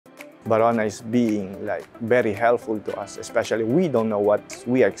Barona is being like very helpful to us, especially we don't know what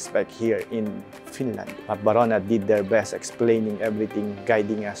we expect here in Finland. But Barona did their best explaining everything,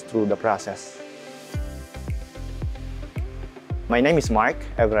 guiding us through the process. My name is Marc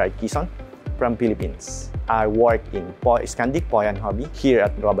Quizon from Philippines. I work in Scandic Poyan Hobby here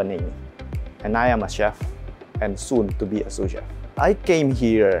at Rovaniemi, and I am a chef and soon to be a sous chef. I came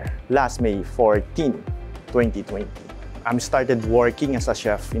here last May 14, 2020. I started working as a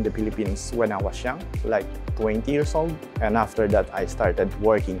chef in the Philippines when I was young, like 20 years old. And after that, I started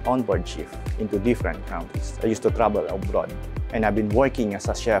working on board shift into different countries. I used to travel abroad. And I've been working as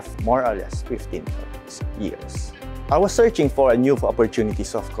a chef more or less 15 years. I was searching for new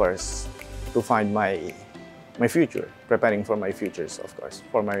opportunities, of course, to find my future, preparing for my futures, of course,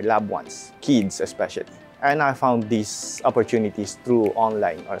 for my loved ones, kids especially. And I found these opportunities through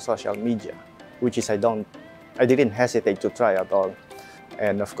online or social media, which is I didn't hesitate to try at all.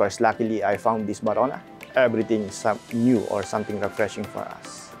 And of course, luckily, I found this Barona. Everything is new or something refreshing for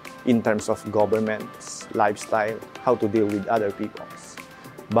us in terms of governance, lifestyle, how to deal with other people.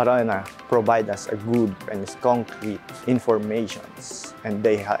 Barona provide us a good and concrete informations, and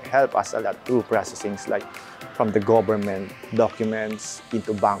they help us a lot through processings like from the government documents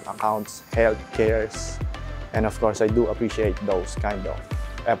into bank accounts, health cares, and of course I do appreciate those kind of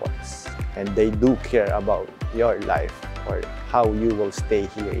efforts, and they do care about your life or how you will stay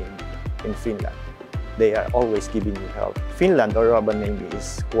here in Finland. They are always giving you help. Finland or Rovaniemi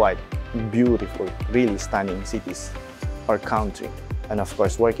is quite beautiful, really stunning cities or country. And of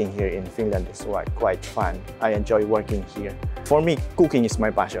course, working here in Finland is quite fun. I enjoy working here. For me, cooking is my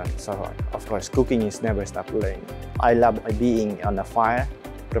passion. So of course, cooking is never stop learning. I love being on the fire,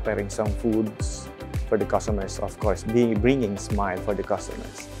 preparing some foods for the customers. Of course, bringing smile for the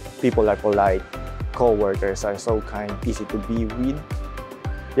customers. People are polite. Co-workers are so kind, easy to be with.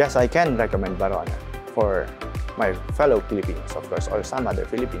 Yes, I can recommend Barona for my fellow Filipinos, of course, or some other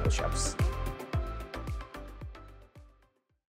Filipino chefs.